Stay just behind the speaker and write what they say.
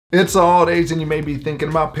It's the holidays and you may be thinking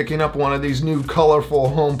about picking up one of these new colorful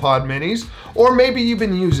HomePod minis, or maybe you've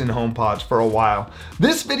been using HomePods for a while.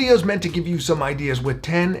 This video is meant to give you some ideas with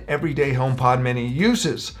 10 everyday HomePod mini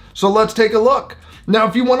uses. So let's take a look. Now,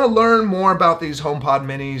 if you want to learn more about these HomePod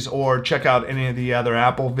minis or check out any of the other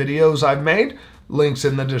Apple videos I've made, links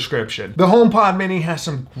in the description. The HomePod mini has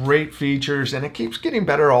some great features and it keeps getting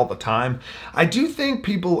better all the time. I do think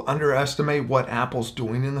people underestimate what Apple's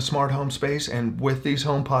doing in the smart home space and with these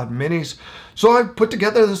HomePod minis. So I've put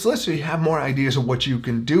together this list so you have more ideas of what you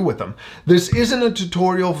can do with them. This isn't a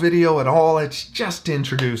tutorial video at all. It's just to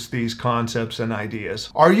introduce these concepts and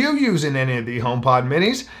ideas. Are you using any of the HomePod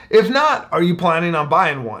minis? If not, are you planning on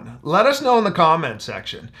buying one? Let us know in the comment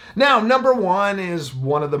section. Now, number one is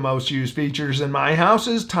one of the most used features in my house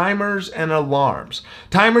is timers and alarms.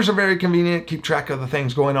 Timers are very convenient. Keep track of the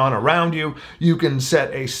things going on around you. You can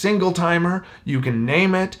set a single timer, you can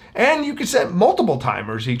name it, and you can set multiple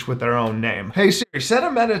timers, each with their own name. Hey Siri, set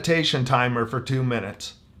a meditation timer for 2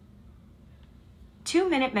 minutes.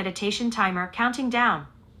 2-minute meditation timer counting down.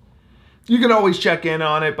 You can always check in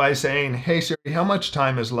on it by saying, hey Siri, how much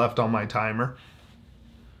time is left on my timer?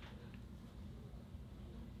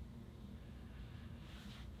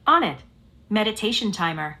 On it. Meditation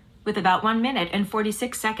timer with about 1 minute and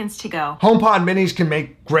 46 seconds to go. HomePod minis can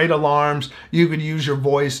make great alarms. You could use your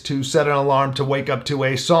voice to set an alarm to wake up to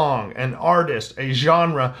a song, an artist, a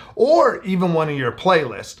genre, or even one of your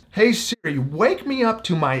playlists. Hey Siri, wake me up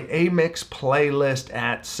to my A-Mix playlist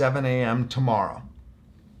at 7 a.m. tomorrow.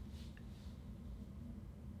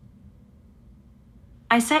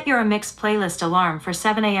 I set your mix playlist alarm for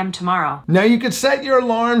 7 a.m. tomorrow. Now you can set your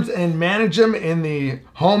alarms and manage them in the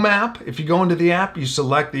Home app. If you go into the app, you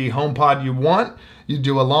select the HomePod you want, you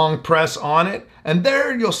do a long press on it, and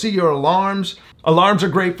there you'll see your alarms. Alarms are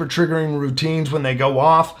great for triggering routines when they go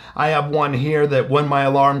off. I have one here that when my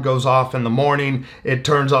alarm goes off in the morning, it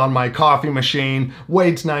turns on my coffee machine,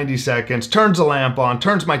 waits 90 seconds, turns the lamp on,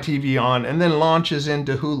 turns my TV on, and then launches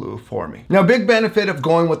into Hulu for me. Now, big benefit of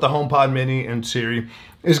going with the HomePod mini and Siri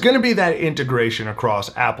is going to be that integration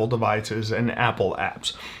across Apple devices and Apple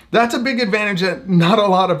apps. That's a big advantage that not a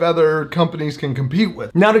lot of other companies can compete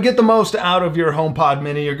with. Now, to get the most out of your HomePod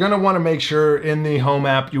mini, you're going to want to make sure in the Home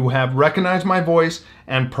app you have Recognize My Voice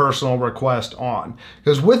and Personal Request on.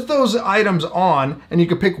 Because with those items on, and you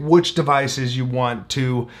can pick which devices you want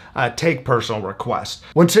to take personal requests.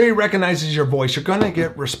 When Siri recognizes your voice, you're going to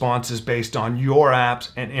get responses based on your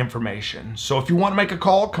apps and information. So if you want to make a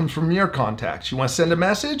call, it comes from your contacts. You want to send a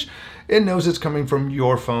message, it knows it's coming from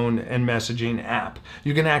your phone and messaging app.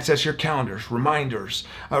 You can access your calendars, reminders,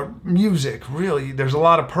 music. Really, there's a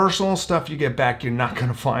lot of personal stuff you get back you're not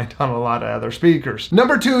going to find on a lot of other speakers.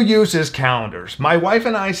 Number 2 use is calendars. My wife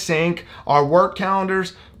and I sync our work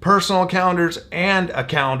calendars, personal calendars, and a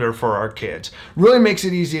calendar for our kids. Really makes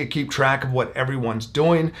it easy to keep track of what everyone's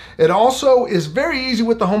doing. It also is very easy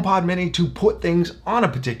with the HomePod mini to put things on a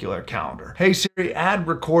particular calendar. Hey Siri, add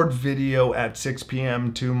record video at 6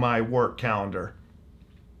 p.m. to my work calendar.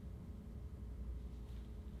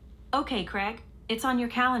 Okay, Craig. It's on your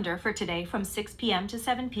calendar for today from 6 p.m. to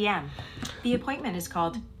 7 p.m. The appointment is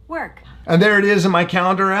called Work. And there it is in my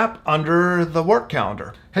calendar app under the work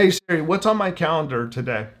calendar. Hey Siri, what's on my calendar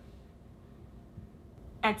today?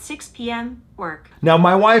 At 6 p.m. Work. Now,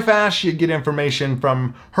 my wife asked she'd get information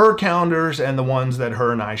from her calendars and the ones that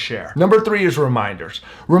her and I share. Number 3 is reminders.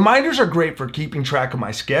 Reminders are great for keeping track of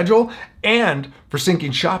my schedule and for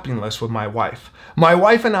syncing shopping lists with my wife. My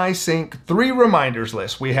wife and I sync 3 reminders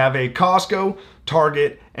lists. We have a Costco,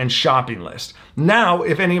 Target, and shopping list. Now,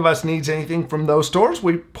 if any of us needs anything from those stores,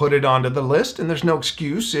 we put it onto the list, and there's no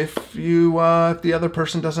excuse if the other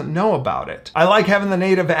person doesn't know about it. I like having the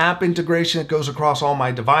native app integration that goes across all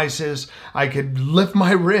my devices. I could lift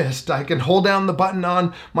my wrist, I can hold down the button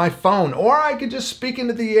on my phone, or I could just speak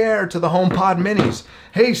into the air to the HomePod minis.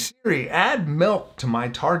 Hey Siri, add milk to my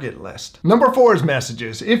Target list. Number 4 is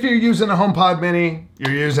messages. If you're using a HomePod mini,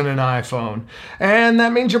 you're using an iPhone, and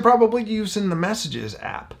that means you're probably using the Messages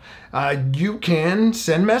app. You can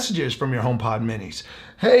send messages from your HomePod minis.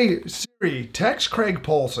 Hey Siri, text Craig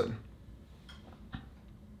Polson.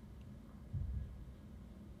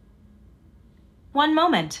 One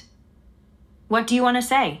moment. What do you want to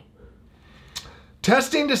say?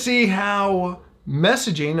 Testing to see how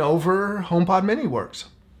messaging over HomePod mini works.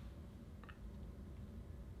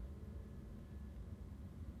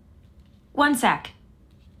 One sec.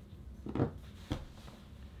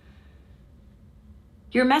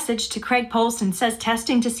 Your message to Craig Polson says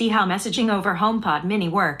testing to see how messaging over HomePod mini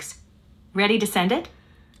works. Ready to send it?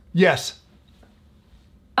 Yes.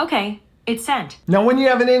 Okay, it's sent. Now when you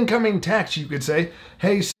have an incoming text, you could say,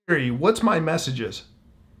 hey Siri, Siri, what's my messages?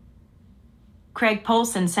 Craig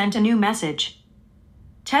Polson sent a new message.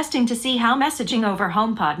 Testing to see how messaging over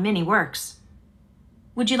HomePod Mini works.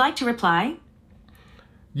 Would you like to reply?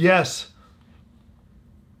 Yes.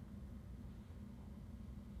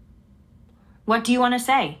 What do you want to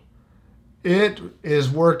say? It is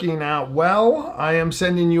working out well. I am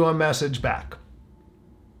sending you a message back.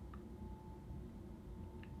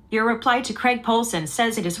 Your reply to Craig Polson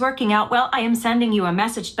says it is working out well. I am sending you a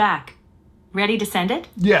message back. Ready to send it?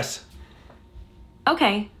 Yes.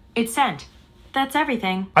 Okay, it's sent. That's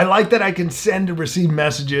everything. I like that I can send and receive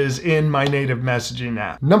messages in my native messaging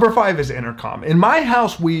app. Number 5 is Intercom. In my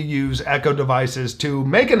house, we use Echo devices to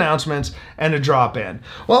make announcements and to drop in.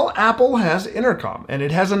 Well, Apple has Intercom, and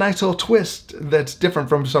it has a nice little twist that's different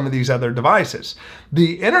from some of these other devices.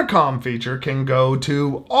 The Intercom feature can go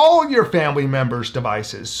to all your family members'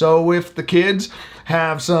 devices. So if the kids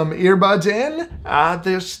have some earbuds in,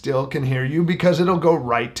 they still can hear you because it'll go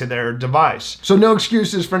right to their device. So no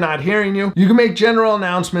excuses for not hearing you. You can make general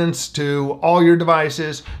announcements to all your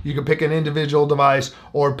devices. You can pick an individual device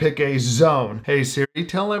or pick a zone. Hey Siri,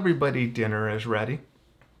 tell everybody dinner is ready.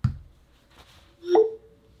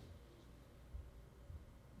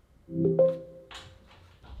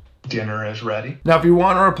 Dinner is ready. Now, if you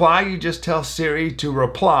want to reply, you just tell Siri to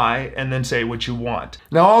reply and then say what you want.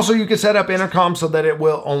 Now, also you can set up Intercom so that it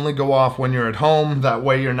will only go off when you're at home. That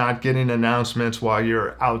way you're not getting announcements while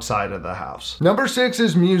you're outside of the house. Number 6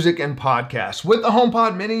 is music and podcasts. With the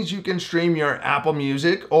HomePod Minis, you can stream your Apple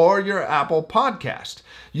Music or your Apple Podcast.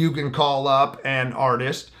 You can call up an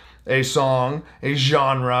artist, a song, a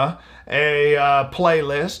genre, a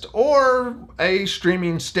playlist, or a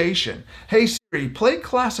streaming station. Hey Siri, play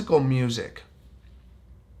classical music.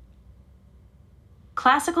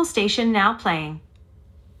 Classical station now playing.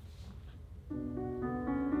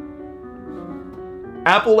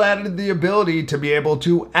 Apple added the ability to be able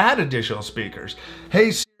to add additional speakers.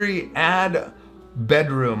 Hey Siri, add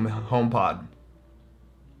bedroom HomePod.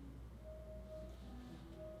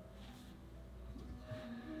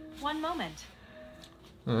 One moment.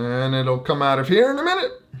 And it'll come out of here in a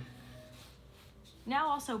minute. Now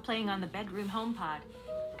also playing on the bedroom HomePod.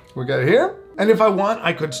 We got it here. And if I want,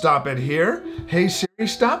 I could stop it here. Hey Siri,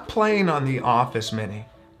 stop playing on the Office Mini.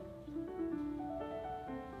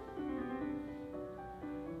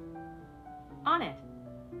 On it.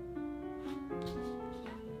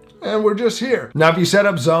 And we're just here. Now, if you set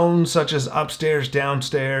up zones such as upstairs,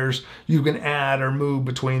 downstairs, you can add or move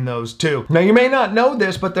between those two. Now, you may not know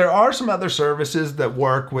this, but there are some other services that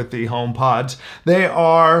work with the HomePods. They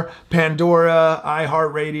are Pandora,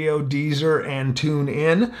 iHeartRadio, Deezer, and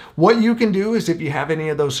TuneIn. What you can do is if you have any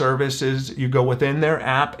of those services, you go within their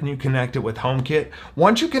app and you connect it with HomeKit.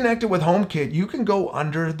 Once you connect it with HomeKit, you can go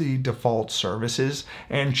under the default services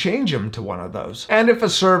and change them to one of those. And if a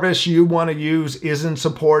service you want to use isn't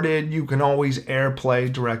supported, you can always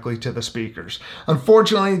AirPlay directly to the speakers.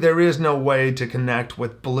 Unfortunately, there is no way to connect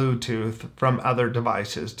with Bluetooth from other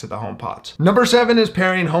devices to the HomePods. Number 7 is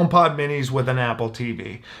pairing HomePod Minis with an Apple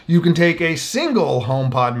TV. You can take a single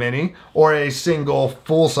HomePod Mini or a single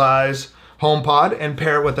full-size HomePod and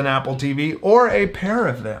pair it with an Apple TV or a pair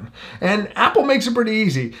of them. And Apple makes it pretty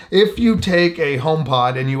easy. If you take a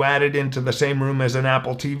HomePod and you add it into the same room as an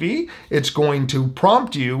Apple TV, it's going to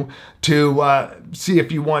prompt you to see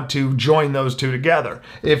if you want to join those two together.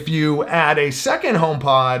 If you add a second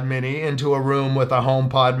HomePod Mini into a room with a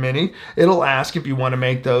HomePod Mini, it'll ask if you want to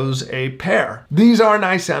make those a pair. These are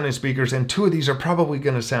nice sounding speakers, and 2 of these are probably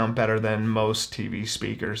going to sound better than most TV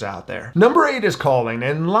speakers out there. Number 8 is calling,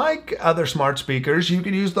 and like other smart speakers, you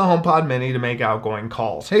can use the HomePod Mini to make outgoing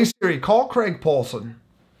calls. Hey Siri, call Craig Polson.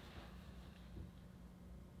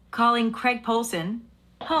 Calling Craig Polson.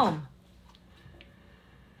 Home.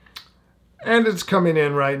 And it's coming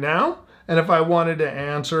in right now. And if I wanted to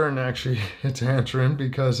answer, and actually it's answering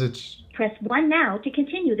because it's... Press 1 now to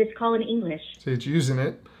continue this call in English. See, it's using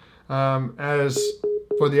it as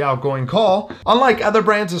for the outgoing call. Unlike other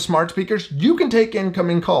brands of smart speakers, you can take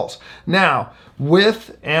incoming calls. Now,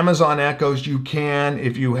 with Amazon Echoes, you can,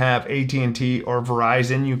 if you have AT&T or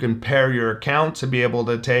Verizon, you can pair your account to be able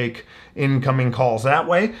to take incoming calls that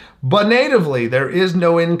way. But natively, there is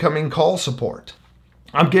no incoming call support.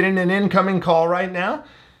 I'm getting an incoming call right now.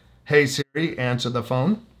 Hey Siri, answer the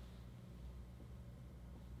phone.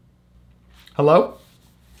 Hello?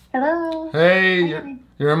 Hello. Hey,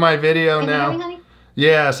 you're in my video Can you now. hear me, honey?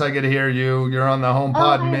 Yes, I can hear you. You're on the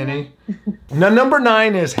HomePod hi, Mini. Now, number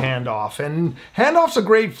 9 is Handoff. And Handoff's a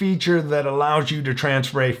great feature that allows you to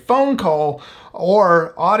transfer a phone call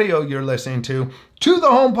or audio you're listening to to the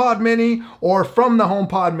HomePod Mini or from the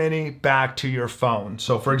HomePod Mini back to your phone.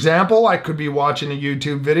 So for example, I could be watching a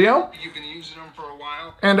YouTube video. You've been using them for a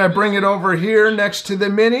while. And I bring it over here next to the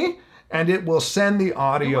Mini, and it will send the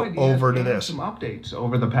audio over to this. Some updates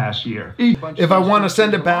over the past year. If I want to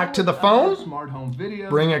send it back to the phone,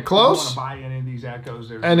 bring it close,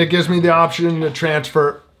 and it gives me the option to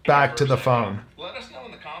transfer back to the phone.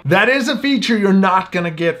 That is a feature you're not going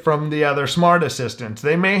to get from the other smart assistants.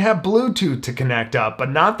 They may have Bluetooth to connect up, but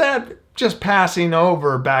not that just passing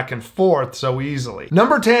over back and forth so easily.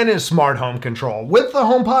 Number 10 is smart home control. With the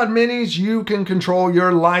HomePod Minis, you can control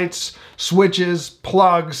your lights, switches,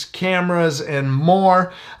 plugs, cameras, and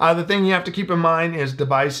more. The thing you have to keep in mind is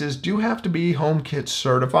devices do have to be HomeKit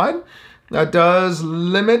certified. That does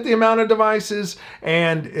limit the amount of devices,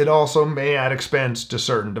 and it also may add expense to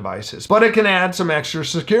certain devices. But it can add some extra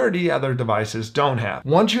security other devices don't have.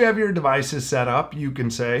 Once you have your devices set up, you can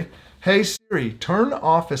say, "Hey Siri, turn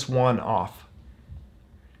Office 1 off."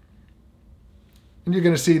 And you're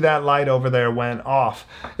going to see that light over there went off.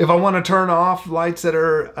 If I want to turn off lights that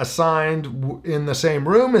are assigned in the same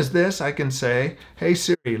room as this, I can say, "Hey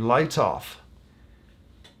Siri, lights off."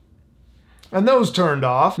 And those turned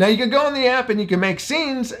off. Now you can go in the app and you can make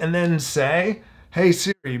scenes and then say, "Hey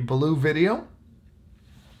Siri, blue video."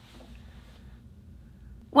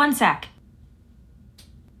 One sec.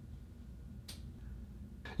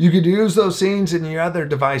 You could use those scenes in your other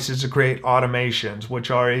devices to create automations, which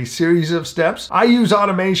are a series of steps. I use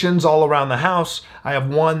automations all around the house. I have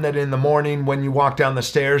one that in the morning when you walk down the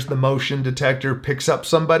stairs, the motion detector picks up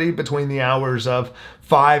somebody between the hours of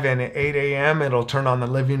 5 and 8 a.m. It'll turn on the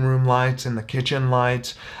living room lights and the kitchen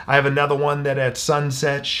lights. I have another one that at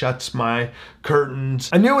sunset shuts my curtains.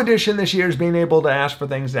 A new addition this year is being able to ask for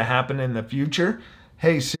things to happen in the future.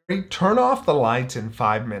 "Hey Siri, turn off the lights in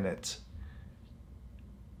 5 minutes."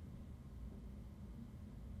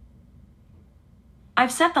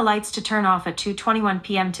 I've set the lights to turn off at 2:21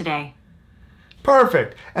 p.m. today.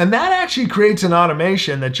 Perfect. And that actually creates an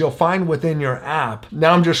automation that you'll find within your app.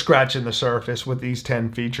 Now I'm just scratching the surface with these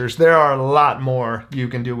 10 features. There are a lot more you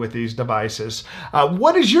can do with these devices.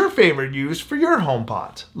 What is your favorite use for your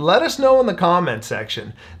HomePods? Let us know in the comment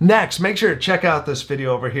section. Next, make sure to check out this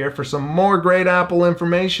video over here for some more great Apple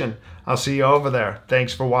information. I'll see you over there.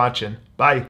 Thanks for watching. Bye.